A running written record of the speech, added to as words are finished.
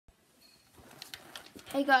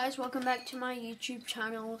Hey guys, welcome back to my YouTube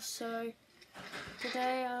channel. So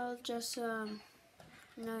today I'll just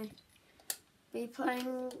be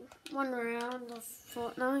playing one round of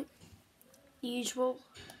Fortnite, usual.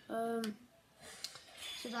 So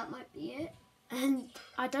that might be it. And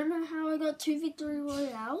I don't know how I got 2 victory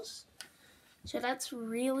royales, so that's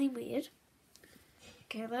really weird.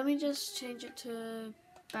 Okay, let me just change it to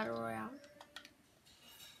battle royale.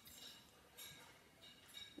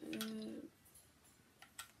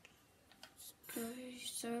 Go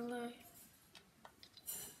solo.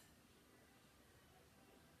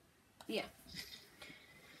 Yeah.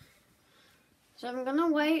 So I'm gonna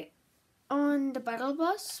wait on the battle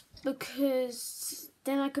bus because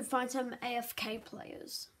then I could find some AFK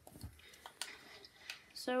players.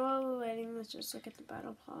 So while we're waiting, let's just look at the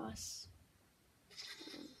battle pass.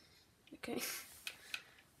 Okay.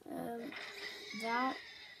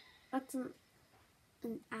 That's an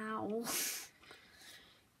owl.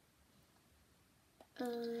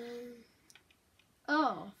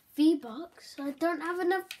 Oh, V-Bucks. I don't have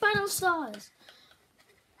enough battle stars.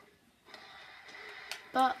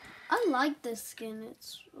 But I like this skin.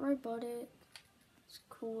 It's robotic. It's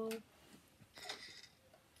cool.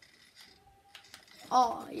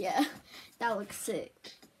 Oh, yeah. That looks sick.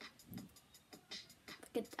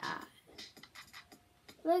 Look at that.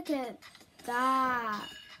 Look at that.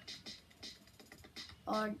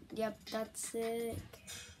 Oh, yep, that's sick.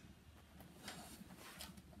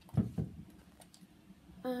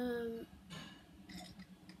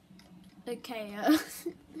 Okay,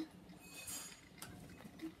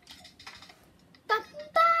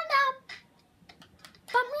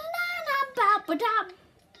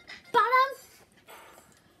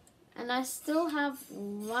 and I still have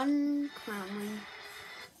 1 crown win.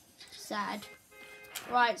 Sad.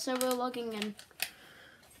 Right, so we're logging in.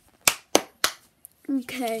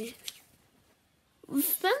 Okay. We've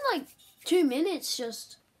spent like 2 minutes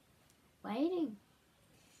just waiting.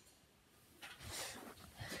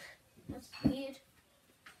 That's weird.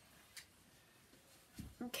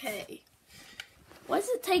 Okay. Why is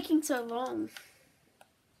it taking so long?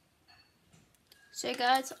 So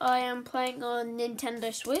guys, I am playing on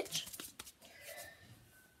Nintendo Switch.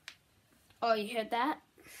 Oh, you heard that?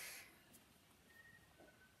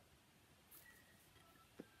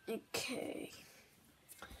 Okay.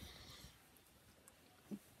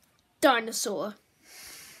 Dinosaur.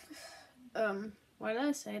 Why did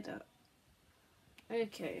I say that?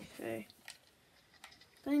 Okay, hey.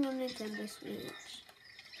 Playing on Nintendo Switch.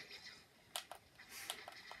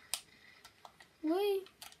 Wait.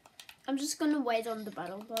 I'm just gonna wait on the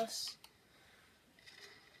battle bus.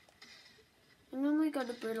 I normally go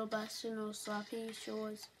to Brittle Bastion or Slappy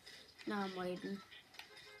Shores. Now I'm waiting.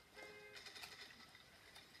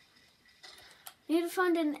 Need to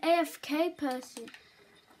find an AFK person.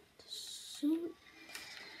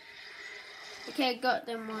 Okay, got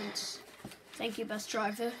them once. Thank you, bus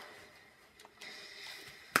driver.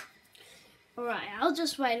 Alright, I'll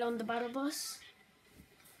just wait on the battle bus.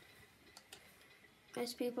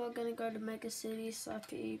 Most people are gonna go to Mega City,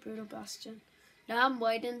 Slappy, Brutal Bastion. Now I'm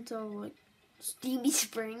waiting till like Steamy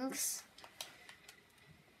Springs.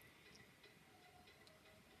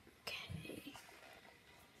 Okay.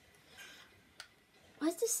 Why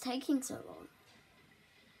is this taking so long?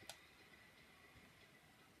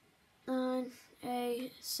 9,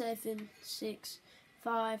 8, 7, 6,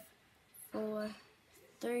 5, 4,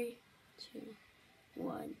 3, 2,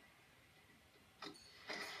 1.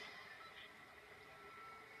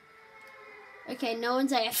 Okay, no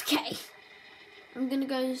one's AFK. I'm gonna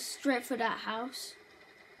go straight for that house.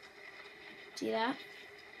 See that?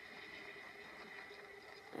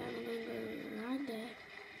 I'm gonna go right there.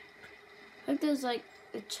 Hope there's like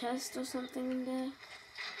a chest or something in there.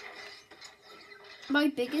 My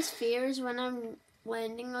biggest fear is when I'm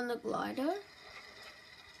landing on the glider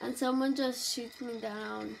and someone just shoots me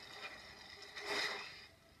down.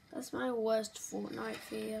 That's my worst Fortnite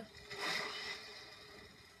fear.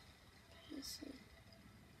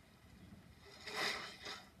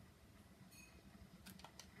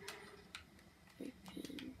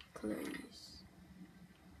 Open, close.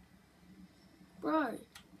 Bro.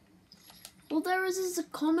 All there is a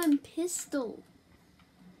common pistol.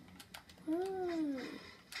 Oh.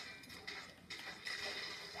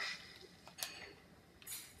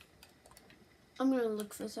 I'm gonna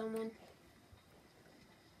look for someone.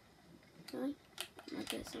 Okay, might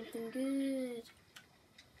get something good.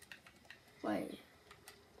 Wait.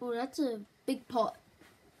 Oh, that's a big pot.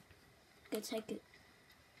 Go take it.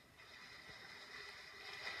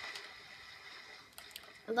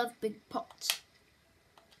 I love big pots.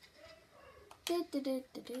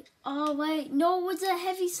 Oh wait, no, it's a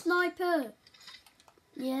heavy sniper.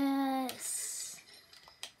 Yes.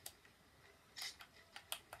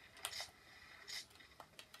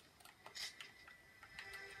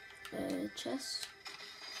 Chest.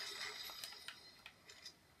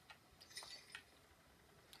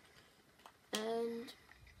 And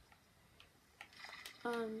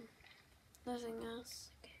nothing else.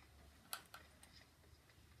 Okay.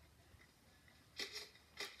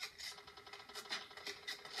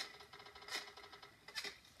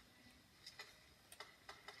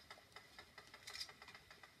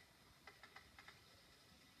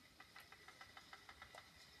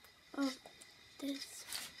 Oh, this.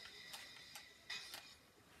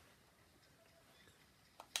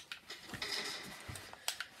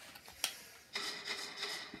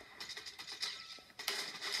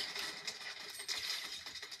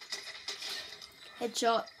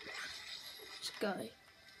 Headshot. Let's go.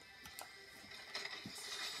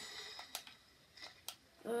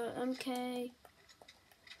 MK.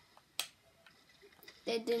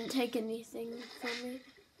 They didn't take anything from me.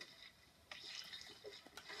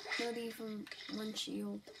 Not even one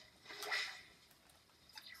shield.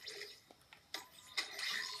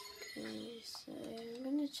 Okay, so I'm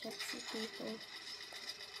gonna check for people.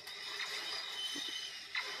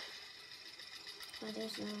 Oh,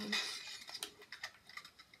 there's no one.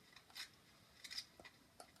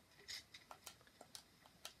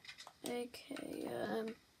 Okay,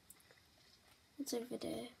 it's over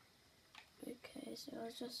there. Okay, so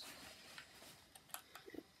I'll just...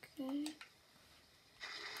 Okay.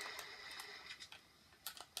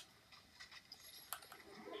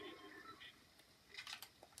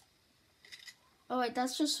 Oh wait,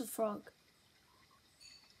 that's just a frog.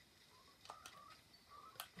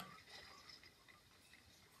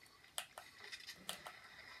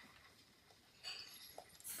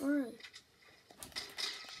 Bro.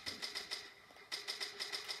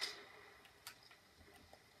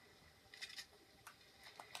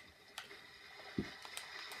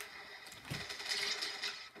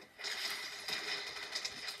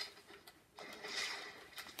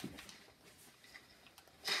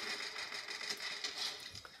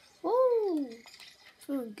 Oh,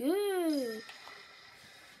 feeling good.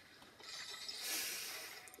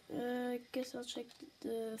 I guess I'll check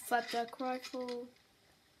the flapjack rifle.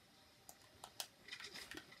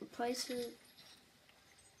 Replace it.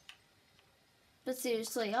 But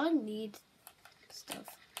seriously, I need stuff.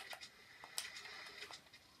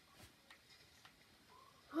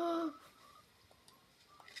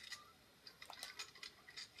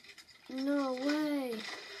 No way.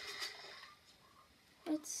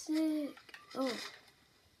 That's sick. Oh.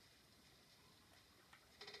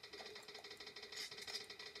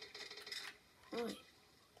 Oi.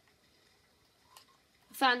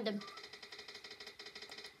 I found him.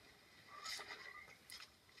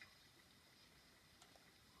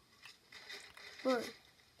 Bro.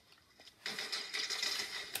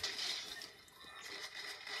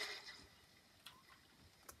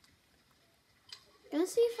 Gonna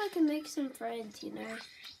see if I can make some friends, you know.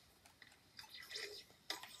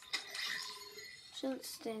 Shouldn't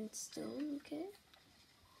stand still, okay?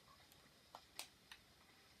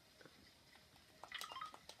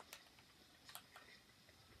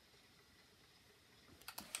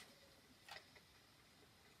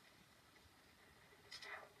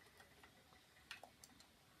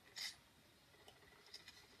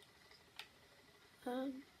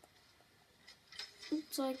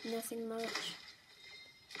 It's like nothing much.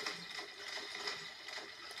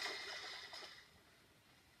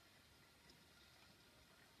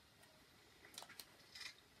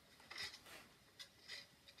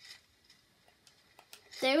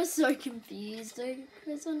 They were so confused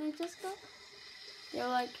because when I just got, they were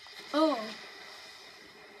like, oh.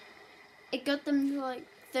 It got them to like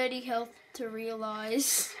 30 health to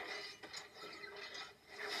realize.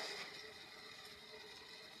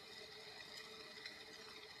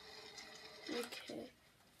 Okay.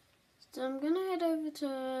 So I'm gonna head over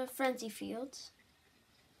to Frenzy Fields.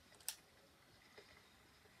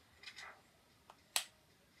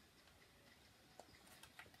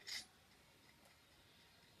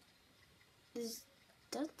 Is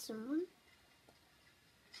that someone?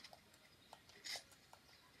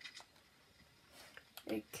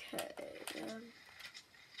 Okay, I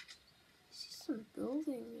see some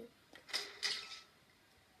building.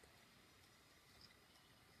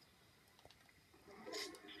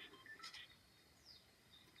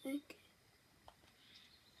 Okay.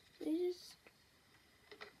 They just...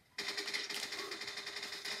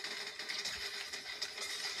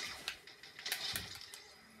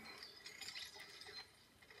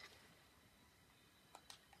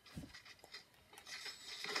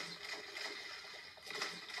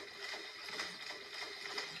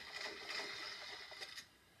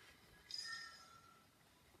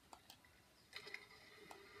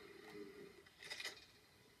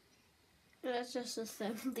 That's just a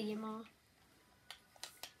theme.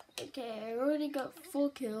 Okay, I already got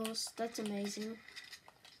 4 kills. That's amazing.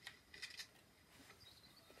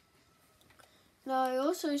 Now I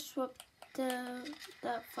also swapped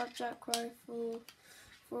that flapjack rifle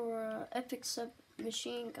for an epic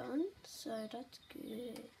submachine gun, so that's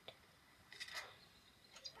good.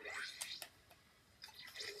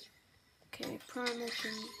 Okay, primal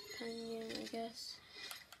companion, I guess.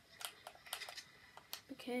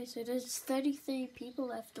 Okay, so there's 33 people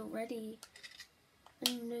left already.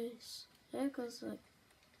 And this circle's like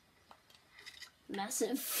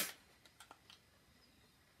massive.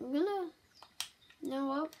 You know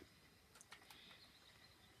what?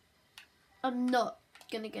 I'm not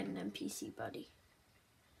gonna get an NPC buddy.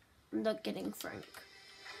 I'm not getting Frank.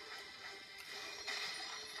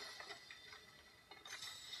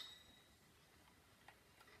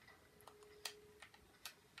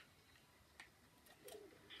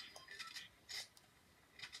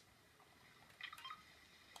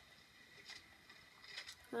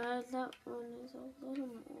 That one is a little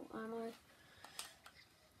more ammo.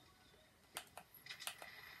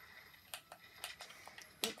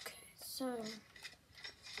 Okay,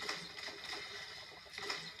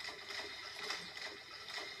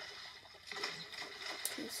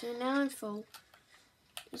 so now I'm full.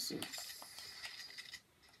 This is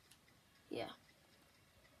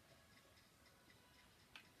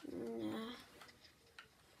nah.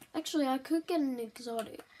 Actually, I could get an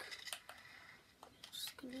exotic.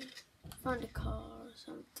 Just gonna find a car or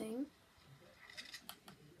something.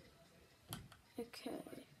 Okay.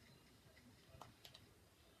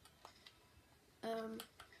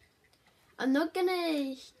 I'm not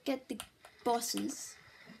gonna get the bosses.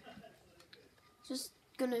 Just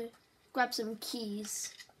gonna grab some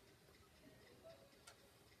keys.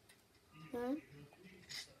 No?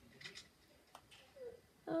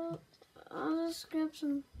 Oh, I'll just grab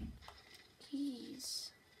some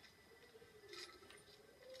keys.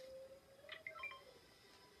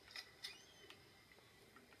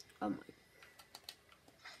 Oh my.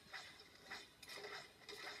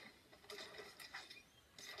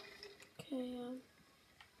 Okay,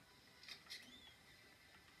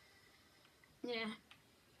 yeah.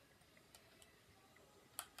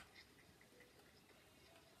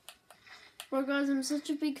 Well guys, I'm such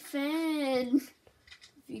a big fan of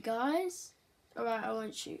you guys. Alright, I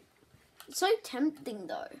won't shoot. It's so tempting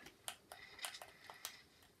though.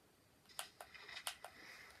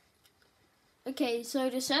 Okay, so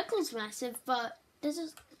the circle's massive, but there's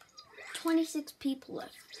just 26 people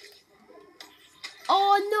left.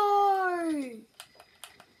 Oh no!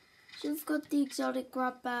 You've got the exotic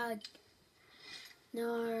grab bag.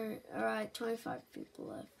 No, alright, 25 people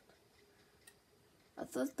left. I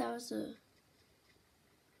thought that was a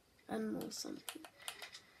animal or something.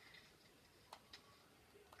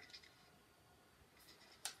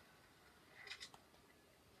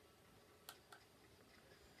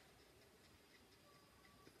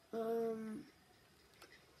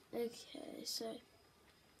 Okay, so a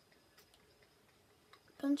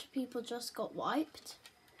bunch of people just got wiped.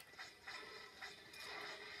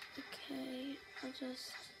 Okay, I'll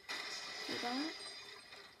just do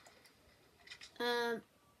that.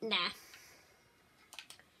 Nah.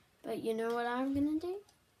 But you know what I'm gonna do?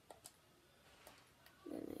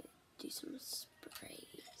 I'm gonna do some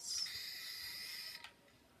sprays.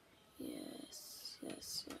 Yes,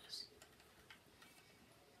 yes, yes.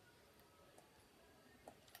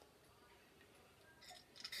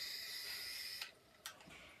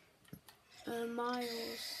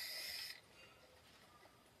 Miles.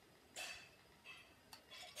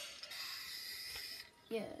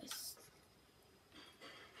 Yes.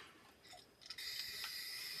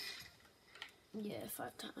 Yeah,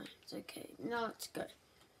 5 times. Okay, now let's go.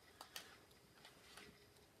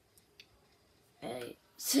 8,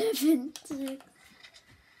 7, 6,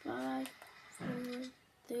 5, 4,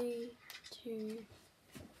 3, 2,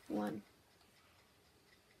 1.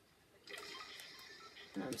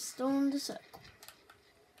 And I'm still in the circle.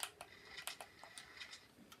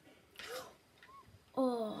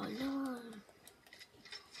 Oh no.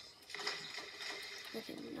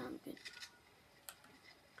 Okay, now I'm good.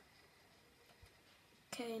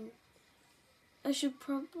 Okay, I should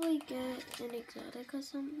probably get an exotic or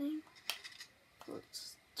something. Oh,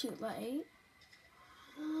 it's too late.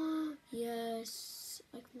 Yes,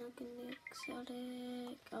 I can look in the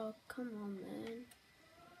exotic. Oh, come on, man.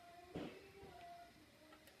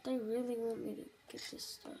 They really want me to get this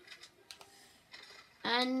stuff.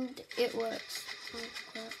 And it works. Oh,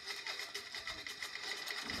 crap.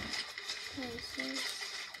 Okay, so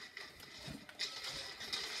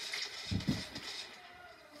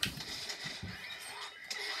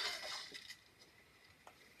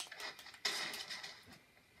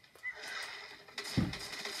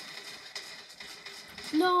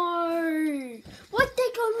No! What, they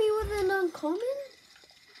got me with an uncommon?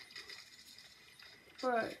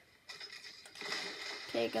 Bro.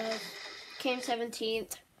 Okay, guys. Came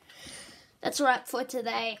 17th. That's a wrap for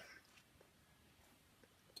today.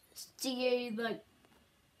 See you, like,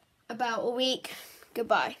 about a week.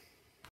 Goodbye.